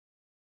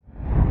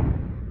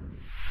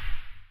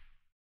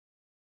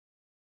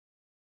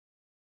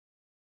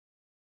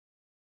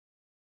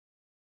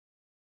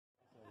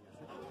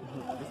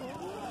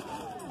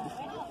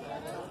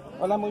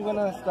Hola, muy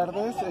buenas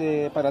tardes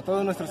para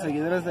todos nuestros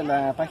seguidores de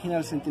la página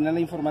del Centinela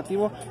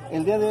Informativo.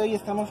 El día de hoy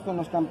estamos con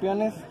los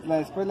campeones, la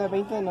escuela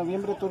 20 de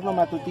noviembre, turno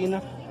matutino.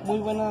 Muy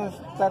buenas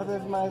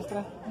tardes,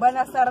 maestra.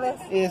 Buenas tardes.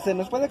 ¿Se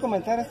nos puede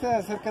comentar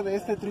acerca de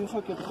este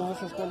triunfo que obtuvo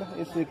esa escuela,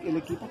 el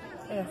equipo?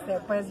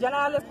 Pues yo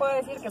nada les puedo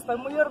decir que estoy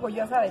muy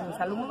orgullosa de mis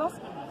alumnos.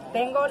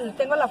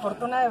 Tengo la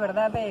fortuna de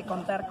verdad de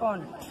contar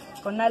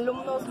con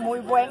alumnos muy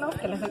buenos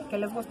que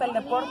les gusta el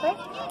deporte,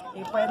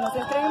 y pues nos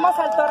inscribimos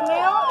al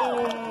torneo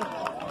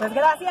y pues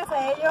gracias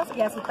a ellos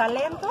y a su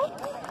talento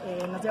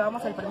nos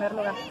llevamos el primer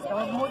lugar.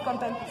 Estamos muy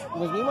contentos.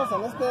 Nos vimos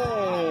en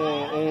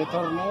este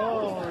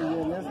torneo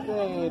y en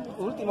este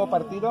último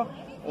partido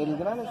el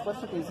gran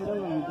esfuerzo que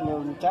hicieron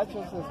los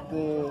muchachos.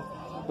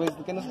 Pues,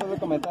 ¿qué nos puede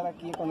comentar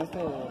aquí con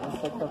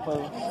respecto al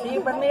juego? Sí,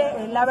 pues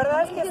mire, la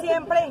verdad es que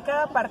siempre en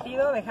cada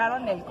partido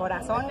dejaron el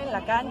corazón en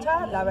la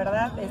cancha. La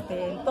verdad,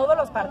 en todos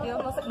los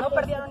partidos no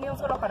perdieron ni un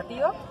solo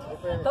partido.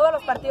 Todos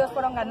los partidos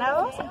fueron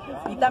ganados,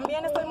 y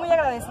también estoy muy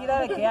agradecida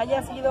de que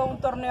haya sido un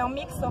torneo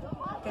mixto,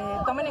 que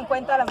tomen en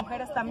cuenta a las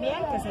mujeres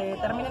también, que se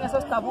terminen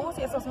esos tabús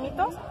y esos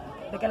mitos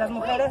de que las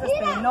mujeres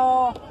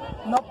no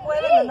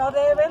pueden o no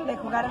deben de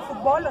jugar al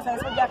fútbol. O sea,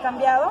 eso ya ha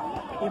cambiado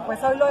y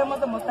pues hoy lo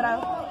hemos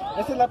demostrado.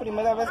 Esta es la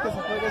primera vez que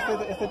se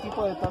juega este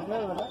tipo de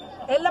torneo, ¿verdad?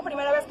 Es la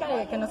primera vez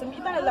que nos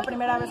invitan, es la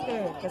primera vez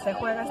que se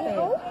juega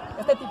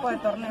este tipo de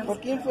torneos. ¿Por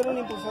quién fueron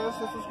impulsados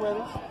estos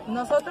juegos?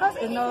 Nosotros,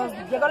 nos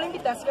llegó la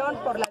invitación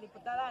por la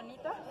diputada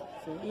Anita,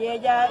 sí, y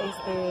ella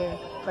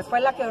pues fue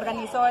la que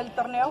organizó el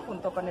torneo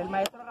junto con el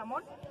maestro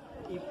Ramón.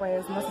 Y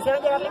pues nos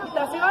hicieron llegar la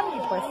invitación y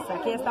pues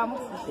aquí estamos.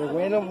 Pues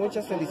bueno,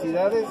 muchas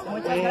felicidades.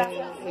 Muchas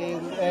gracias.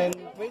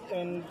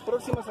 ¿En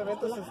próximos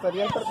eventos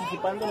estarían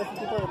participando en este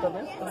tipo de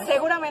torneos?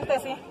 Seguramente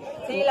sí.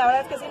 Sí, la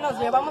verdad es que sí, nos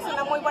llevamos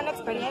una muy buena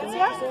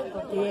experiencia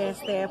y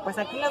pues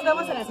aquí nos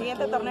vemos en el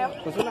siguiente torneo.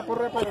 Pues una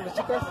porra para las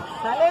chicas.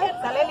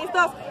 Sale,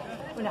 listos.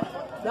 1,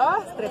 2,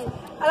 3.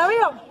 ¡A la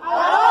vivo!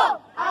 ¡A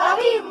la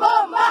bim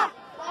bomba!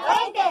 ¡La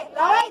 20!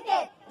 ¡La 20!